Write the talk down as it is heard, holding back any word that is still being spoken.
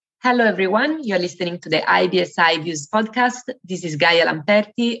Hello, everyone. You're listening to the IBSI Views podcast. This is Gaia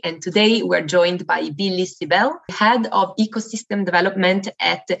Lamperti, and today we're joined by Billy Sibel, Head of Ecosystem Development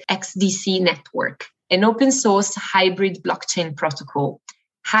at XDC Network, an open source hybrid blockchain protocol.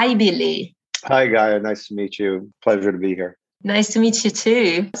 Hi, Billy. Hi, Gaia. Nice to meet you. Pleasure to be here. Nice to meet you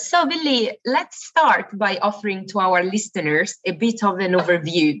too. So, Billy, let's start by offering to our listeners a bit of an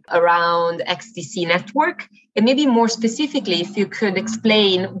overview around XDC Network. And maybe more specifically, if you could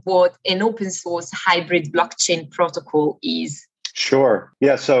explain what an open source hybrid blockchain protocol is. Sure.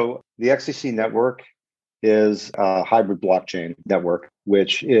 Yeah. So the XDC Network is a hybrid blockchain network,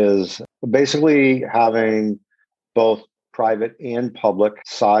 which is basically having both private and public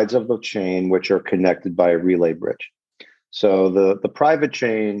sides of the chain, which are connected by a relay bridge. So the private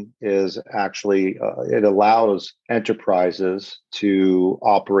chain is actually, it allows enterprises to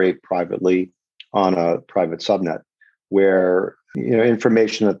operate privately on a private subnet where,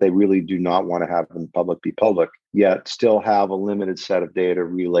 information that they really do not want to have in public be public, yet still have a limited set of data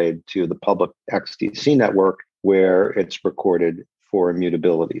relayed to the public XDC network where it's recorded for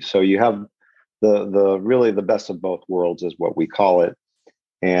immutability. So you have the really the best of both worlds is what we call it.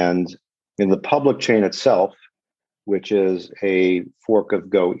 And in the public chain itself, which is a fork of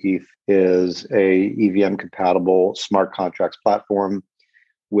GoETH, is a EVM compatible smart contracts platform,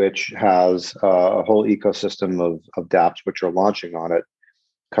 which has a whole ecosystem of dApps which are launching on it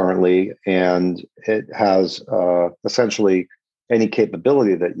currently. And it has essentially any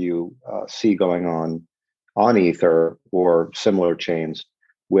capability that you see going on Ether or similar chains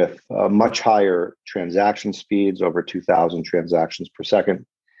with much higher transaction speeds, over 2,000 transactions per second,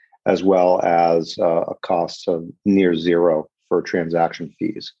 as well as a cost of near zero for transaction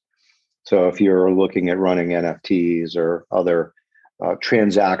fees. So if you're looking at running NFTs or other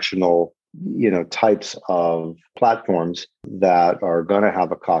transactional, types of platforms that are going to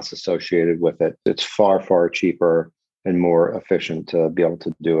have a cost associated with it, it's far, far cheaper and more efficient to be able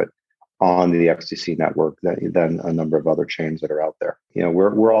to do it on the XDC network than a number of other chains that are out there.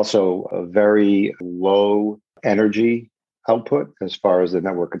 We're also a very low energy output as far as the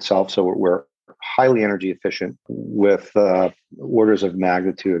network itself. So we're highly energy efficient with orders of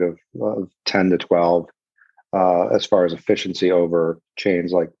magnitude of 10 to 12 as far as efficiency over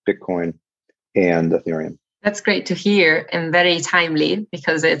chains like Bitcoin and Ethereum. That's great to hear and very timely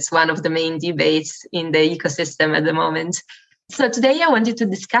because it's one of the main debates in the ecosystem at the moment. So today I wanted to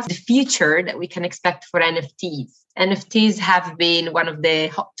discuss the future that we can expect for NFTs. NFTs have been one of the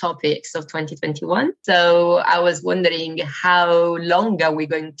hot topics of 2021. So I was wondering how long are we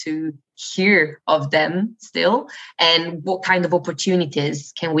going to hear of them still? And what kind of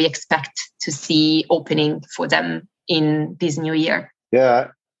opportunities can we expect to see opening for them in this new year?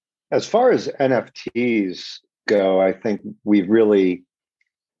 Yeah, as far as NFTs go, I think we've really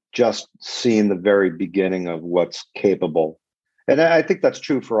just seen the very beginning of what's capable. And I think that's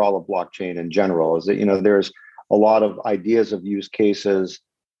true for all of blockchain in general, is that, there's a lot of ideas of use cases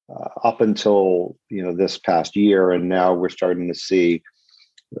up until, this past year. And now we're starting to see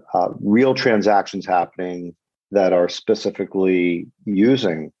real transactions happening that are specifically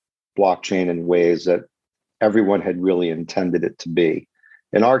using blockchain in ways that everyone had really intended it to be.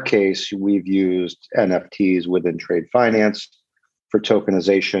 In our case, we've used NFTs within trade finance for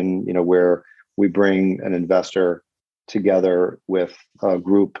tokenization, where we bring an investor together with a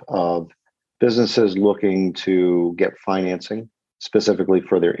group of businesses looking to get financing specifically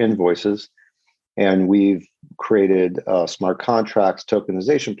for their invoices. And we've created a smart contracts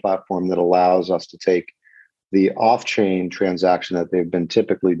tokenization platform that allows us to take the off-chain transaction that they've been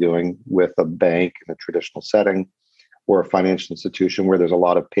typically doing with a bank in a traditional setting or a financial institution where there's a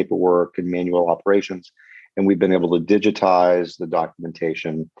lot of paperwork and manual operations. And we've been able to digitize the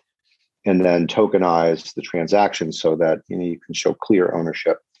documentation and then tokenize the transaction so that you can show clear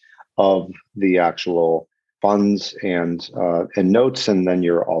ownership of the actual funds and notes, and then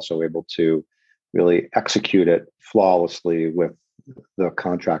you're also able to really execute it flawlessly with the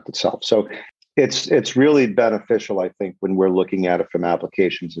contract itself. So it's really beneficial, I think, when we're looking at it from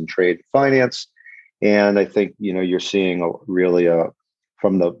applications in trade finance, and I think you're seeing really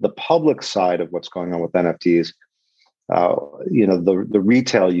from the public side of what's going on with NFTs. The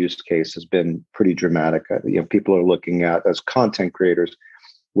retail use case has been pretty dramatic. People are looking at, as content creators,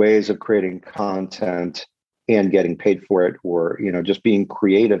 ways of creating content and getting paid for it, or just being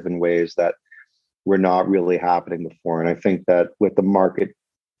creative in ways that were not really happening before. And I think that with the market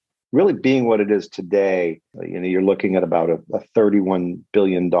really being what it is today, you're looking at about a $31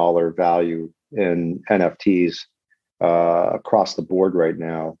 billion value in NFTs across the board right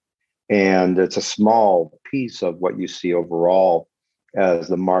now. And it's a small piece of what you see overall as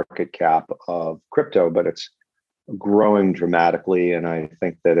the market cap of crypto, but it's growing dramatically. And I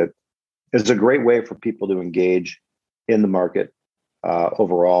think that it is a great way for people to engage in the market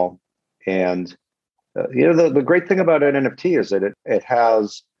overall. And the great thing about an NFT is that it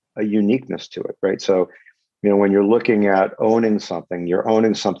has a uniqueness to it, right? So, when you're looking at owning something, you're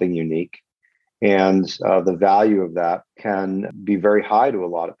owning something unique. And the value of that can be very high to a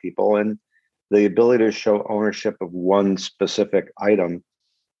lot of people. And the ability to show ownership of one specific item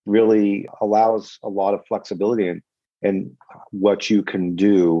really allows a lot of flexibility in what you can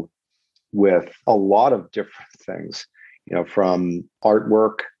do with a lot of different things, from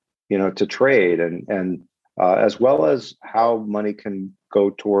artwork, to trade and as well as how money can go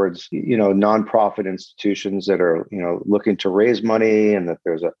towards, nonprofit institutions that are, looking to raise money, and that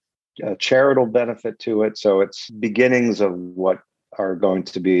there's a charitable benefit to it. So it's beginnings of what are going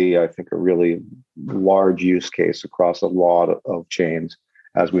to be, I think, a really large use case across a lot of chains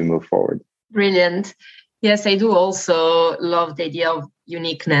as we move forward. Brilliant. Yes, I do also love the idea of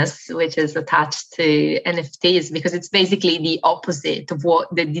uniqueness, which is attached to NFTs, because it's basically the opposite of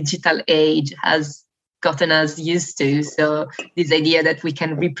what the digital age has gotten us used to. So this idea that we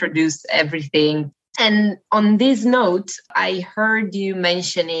can reproduce everything. And on this note, I heard you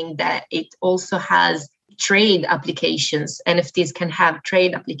mentioning that it also has trade applications. NFTs can have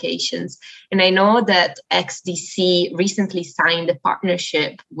trade applications. And I know that XDC recently signed a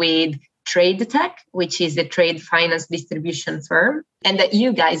partnership with TradeTech, which is a trade finance distribution firm, and that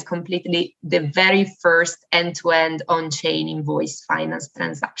you guys completed the very first end-to-end on-chain invoice finance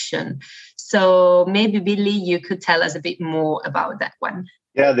transaction. So maybe, Billy, you could tell us a bit more about that one.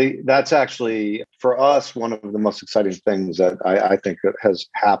 Yeah, that's actually, for us, one of the most exciting things that I think that has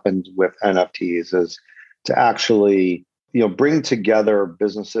happened with NFTs is to actually, bring together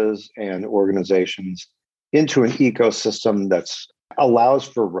businesses and organizations into an ecosystem that's allows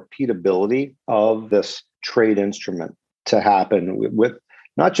for repeatability of this trade instrument to happen, with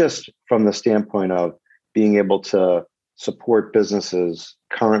not just from the standpoint of being able to support businesses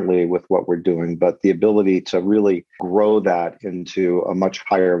currently with what we're doing, but the ability to really grow that into a much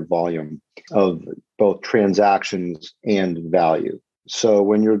higher volume of both transactions and value. So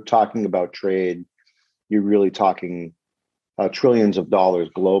when you're talking about trade, you're really talking trillions of dollars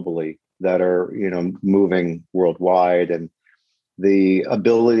globally that are, moving worldwide. And the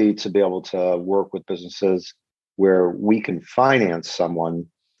ability to be able to work with businesses where we can finance someone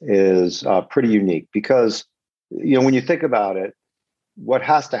is pretty unique, because, when you think about it, what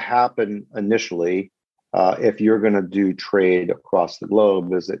has to happen initially, if you're going to do trade across the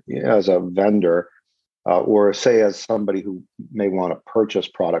globe, is that, as a vendor, or say as somebody who may want to purchase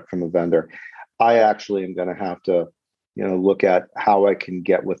product from a vendor, I actually am going to have to, look at how I can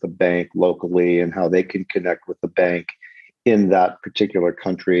get with a bank locally and how they can connect with the bank in that particular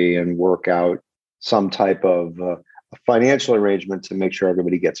country and work out some type of a financial arrangement to make sure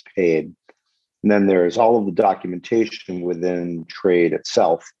everybody gets paid. And then there's all of the documentation within trade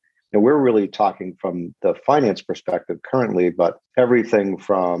itself. And we're really talking from the finance perspective currently, but everything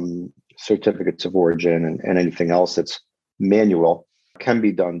from certificates of origin and anything else that's manual can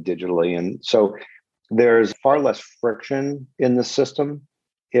be done digitally. And so there's far less friction in the system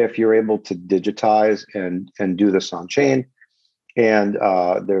if you're able to digitize and do this on chain. And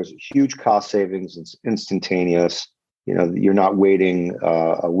there's huge cost savings. It's instantaneous. You're not waiting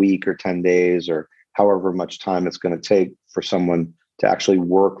a week or 10 days or however much time it's going to take for someone to actually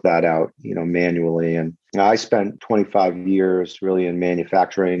work that out, manually. And I spent 25 years really in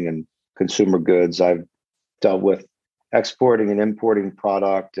manufacturing and consumer goods. I've dealt with exporting and importing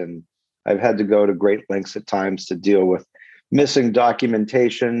product, and I've had to go to great lengths at times to deal with missing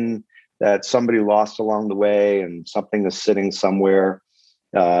documentation that somebody lost along the way, and something is sitting somewhere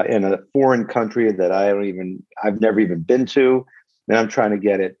in a foreign country that I've never even been to, and I'm trying to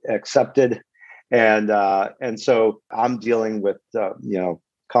get it accepted. And so I'm dealing with,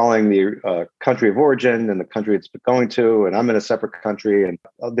 calling the country of origin and the country it's going to, and I'm in a separate country. And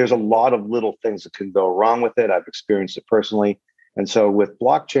there's a lot of little things that can go wrong with it. I've experienced it personally. And so with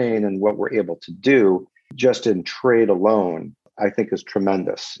blockchain and what we're able to do just in trade alone, I think is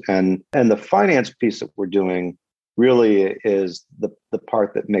tremendous. And the finance piece that we're doing really is the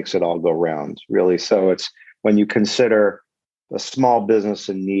part that makes it all go round, really. So it's when you consider a small business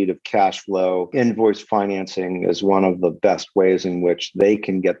in need of cash flow, invoice financing is one of the best ways in which they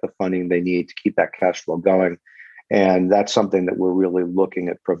can get the funding they need to keep that cash flow going. And that's something that we're really looking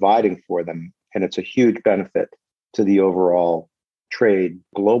at providing for them. And it's a huge benefit to the overall trade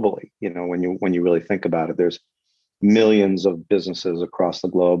globally. When you really think about it, there's millions of businesses across the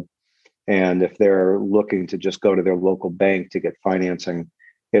globe. And if they're looking to just go to their local bank to get financing,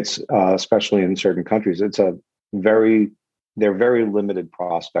 it's especially in certain countries, they're very limited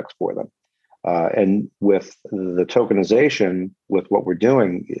prospects for them. And with the tokenization, with what we're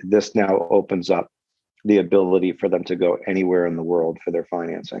doing, this now opens up the ability for them to go anywhere in the world for their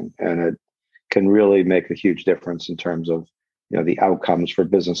financing. And it can really make a huge difference in terms of the outcomes for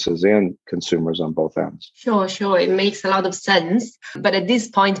businesses and consumers on both ends. Sure. It makes a lot of sense. But at this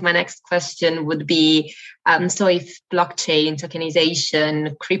point, my next question would be, so if blockchain,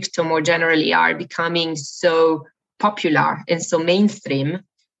 tokenization, crypto more generally are becoming so popular and so mainstream,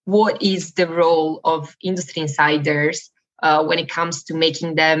 what is the role of industry insiders when it comes to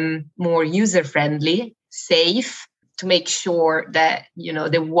making them more user-friendly, safe, to make sure that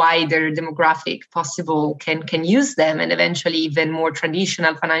the wider demographic possible can use them, and eventually even more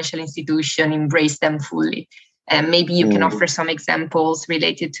traditional financial institutions embrace them fully? And maybe you can offer some examples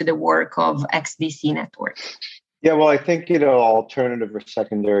related to the work of XDC Network. Yeah, well, I think alternative or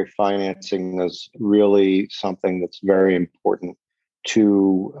secondary financing is really something that's very important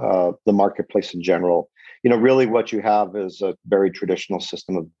to the marketplace in general. Really what you have is a very traditional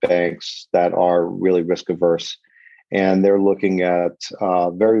system of banks that are really risk averse. And they're looking at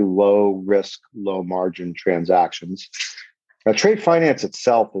very low risk, low margin transactions. Now, trade finance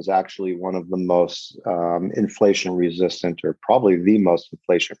itself is actually one of the most inflation resistant, or probably the most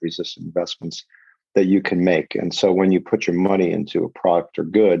inflation resistant investments that you can make. And so when you put your money into a product or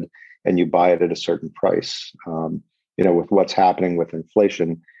good and you buy it at a certain price, with what's happening with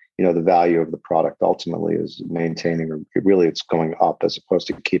inflation, the value of the product ultimately is maintaining, or really it's going up as opposed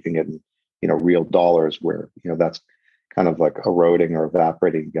to keeping it in real dollars, where that's kind of like eroding or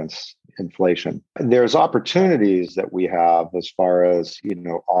evaporating against inflation. And there's opportunities that we have as far as,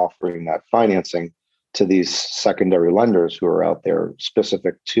 offering that financing to these secondary lenders who are out there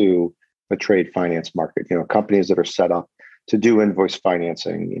specific to the trade finance market, companies that are set up to do invoice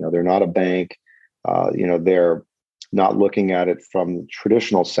financing. They're not a bank, they're not looking at it from the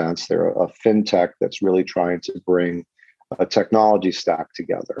traditional sense. They're a fintech that's really trying to bring a technology stack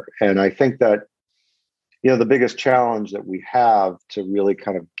together. And I think that the biggest challenge that we have to really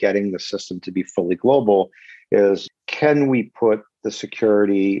kind of getting the system to be fully global is, can we put the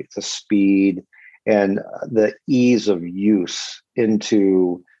security, the speed, and the ease of use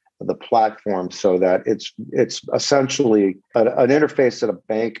into the platform so that it's essentially an interface that a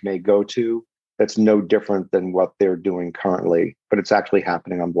bank may go to that's no different than what they're doing currently, but it's actually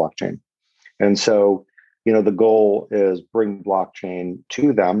happening on blockchain. And so, the goal is bring blockchain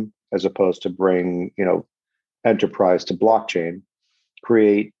to them as opposed to bring, enterprise to blockchain,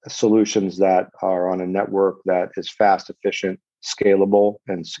 create solutions that are on a network that is fast, efficient, scalable,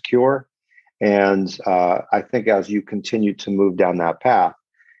 and secure. And I think as you continue to move down that path,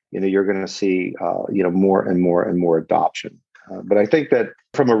 you're going to see, more and more and more adoption. But I think that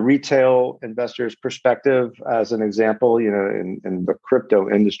from a retail investor's perspective, as an example, in the crypto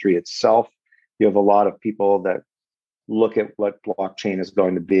industry itself, you have a lot of people that look at what blockchain is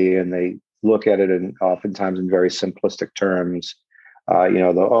going to be, and they look at it in oftentimes in very simplistic terms. They're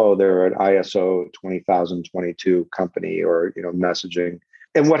an ISO 20022 company, or messaging.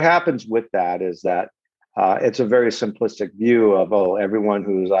 And what happens with that is that it's a very simplistic view of, everyone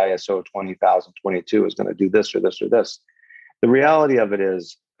who's ISO 20022 is going to do this or this or this. The reality of it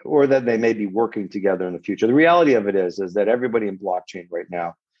is, or that they may be working together in the future. The reality of it is that everybody in blockchain right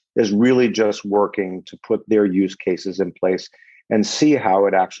now is really just working to put their use cases in place and see how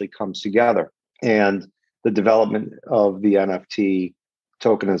it actually comes together. And the development of the NFT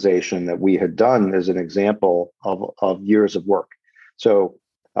tokenization that we had done is an example of years of work. So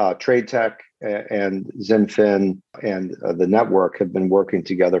TradeTech and XinFin and the network have been working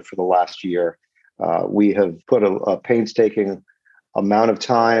together for the last year. We have put a painstaking amount of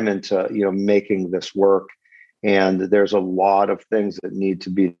time into making this work, and there's a lot of things that need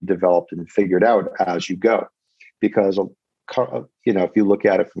to be developed and figured out as you go, because if you look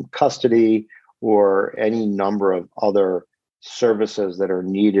at it from custody or any number of other services that are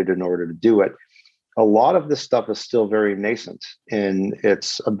needed in order to do it, a lot of this stuff is still very nascent in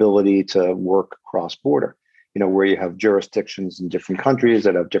its ability to work cross-border, where you have jurisdictions in different countries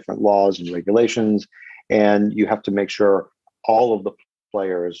that have different laws and regulations, and you have to make sure all of the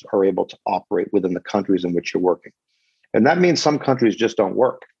players are able to operate within the countries in which you're working. And that means some countries just don't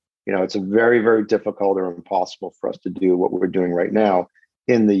work. It's a very, very difficult or impossible for us to do what we're doing right now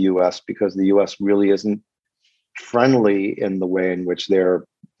in the US, because the US really isn't friendly in the way in which they're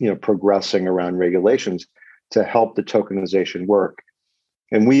progressing around regulations to help the tokenization work.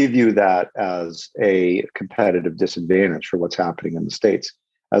 And we view that as a competitive disadvantage for what's happening in the States.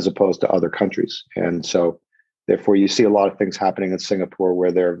 as opposed to other countries. And so therefore you see a lot of things happening in Singapore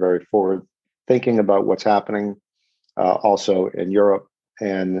where they're very forward thinking about what's happening, also in Europe.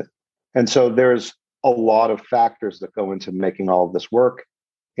 And so there's a lot of factors that go into making all of this work.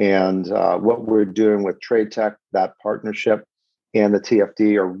 And what we're doing with TradeTech, that partnership, and the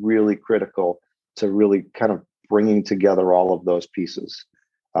TFD are really critical to really kind of bringing together all of those pieces.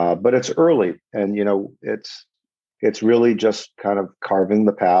 But it's early, and it's really just kind of carving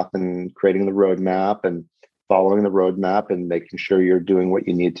the path and creating the roadmap and following the roadmap and making sure you're doing what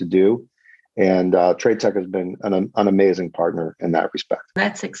you need to do. And TradeTech has been an amazing partner in that respect.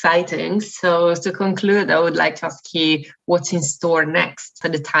 That's exciting. So to conclude, I would like to ask you what's in store next.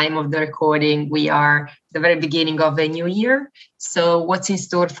 At the time of the recording, we are at the very beginning of a new year. So what's in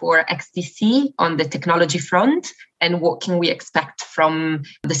store for XDC on the technology front? And what can we expect from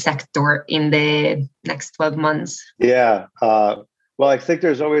the sector in the next 12 months? Yeah. Well, I think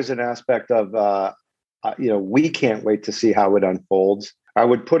there's always an aspect of, we can't wait to see how it unfolds. I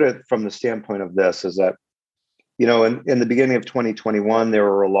would put it from the standpoint of this is that, in the beginning of 2021, there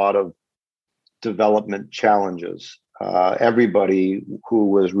were a lot of development challenges. Everybody who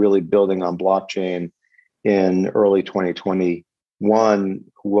was really building on blockchain in early 2021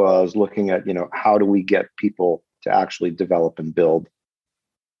 was looking at, how do we get people to actually develop and build?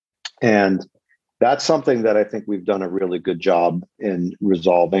 And that's something that I think we've done a really good job in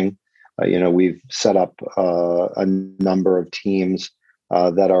resolving. We've set up a number of teams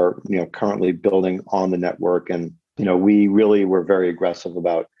that are currently building on the network, and we really were very aggressive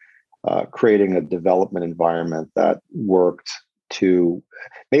about creating a development environment that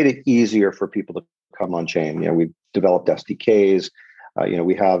made it easier for people to come on chain. We've developed SDKs.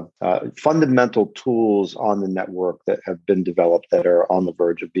 We have fundamental tools on the network that have been developed that are on the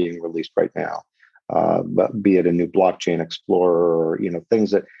verge of being released right now. But be it a new blockchain explorer, or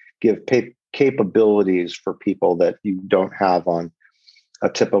things that give capabilities for people that you don't have on a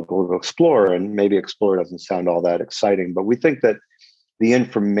typical Explorer. And maybe Explorer doesn't sound all that exciting, but we think that the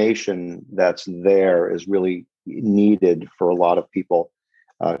information that's there is really needed for a lot of people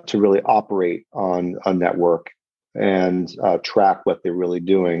to really operate on a network and track what they're really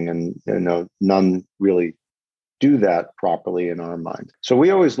doing. And none really do that properly in our mind. So we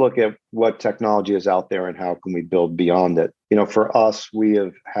always look at what technology is out there and how can we build beyond it. For us, we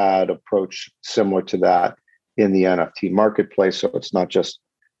have had approach similar to that in the NFT marketplace. So it's not just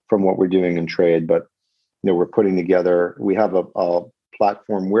from what we're doing in trade, but we're putting together. We have a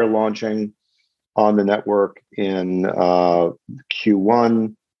platform we're launching on the network in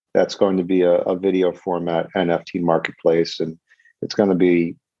Q1. That's going to be a video format NFT marketplace, and it's going to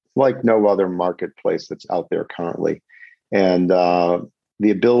be like no other marketplace that's out there currently. And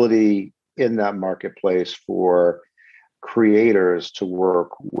the ability in that marketplace for creators to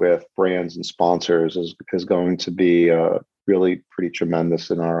work with brands and sponsors is going to be really pretty tremendous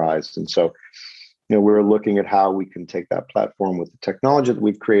in our eyes. And so, we're looking at how we can take that platform with the technology that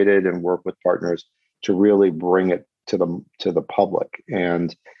we've created and work with partners to really bring it to the public.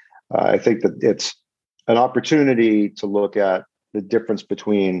 And I think that it's an opportunity to look at the difference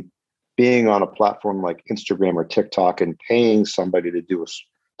between being on a platform like Instagram or TikTok and paying somebody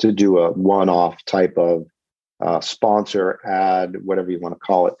to do a one-off type of sponsor ad, whatever you want to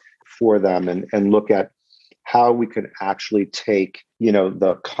call it, for them, and look at how we can actually take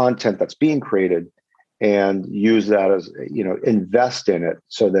the content that's being created and use that as invest in it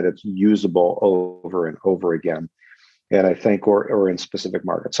so that it's usable over and over again. And I think or in specific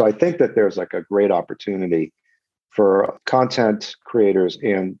markets. So I think that there's like a great opportunity for content creators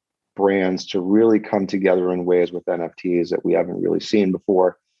and brands to really come together in ways with NFTs that we haven't really seen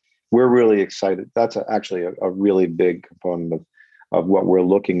before. We're really excited. That's actually a really big component of what we're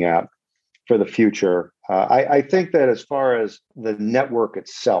looking at for the future. I think that as far as the network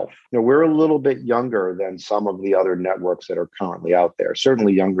itself, we're a little bit younger than some of the other networks that are currently out there,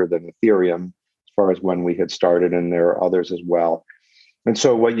 certainly younger than Ethereum as far as when we had started, and there are others as well. And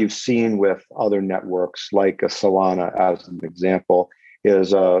so what you've seen with other networks like a Solana, as an example,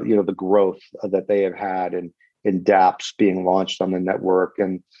 is the growth that they have had in dApps being launched on the network,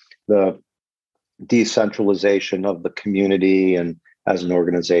 and the decentralization of the community and as an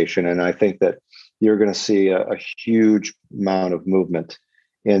organization. And I think that you're going to see a huge amount of movement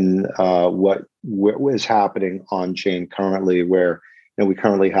in what is happening on chain currently, where we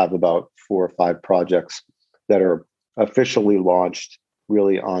currently have about 4 or 5 projects that are officially launched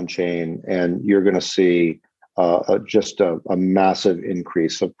really on chain, and you're going to see just a massive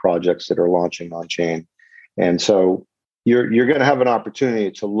increase of projects that are launching on chain. And so you're going to have an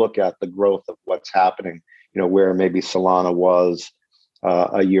opportunity to look at the growth of what's happening, where maybe Solana was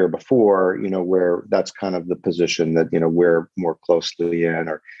a year before, where that's kind of the position that, we're more closely in,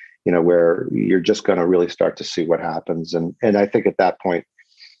 or, where you're just going to really start to see what happens. And I think at that point,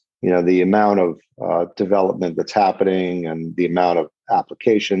 the amount of development that's happening and the amount of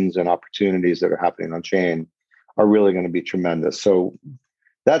applications and opportunities that are happening on chain are really going to be tremendous. So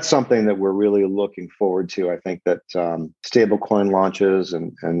that's something that we're really looking forward to. I think that stablecoin launches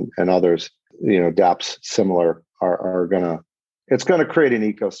and others, dApps similar are it's going to create an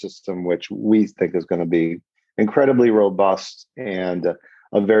ecosystem which we think is going to be incredibly robust and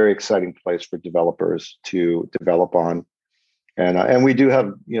a very exciting place for developers to develop on. And we do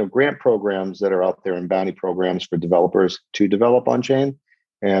have grant programs that are out there and bounty programs for developers to develop on chain,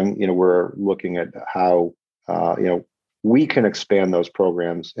 and we're looking at how we can expand those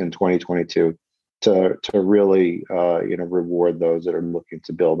programs in 2022 to really reward those that are looking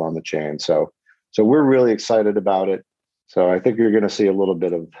to build on the chain. So we're really excited about it. So I think you're going to see a little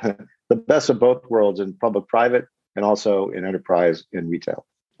bit of the best of both worlds in public-private and also in enterprise and retail.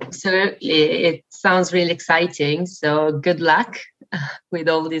 Absolutely. It sounds really exciting. So good luck with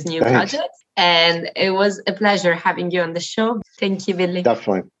all these new projects. And it was a pleasure having you on the show. Thank you, Billy.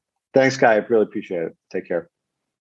 Definitely. Thanks, Kai. I really appreciate it. Take care.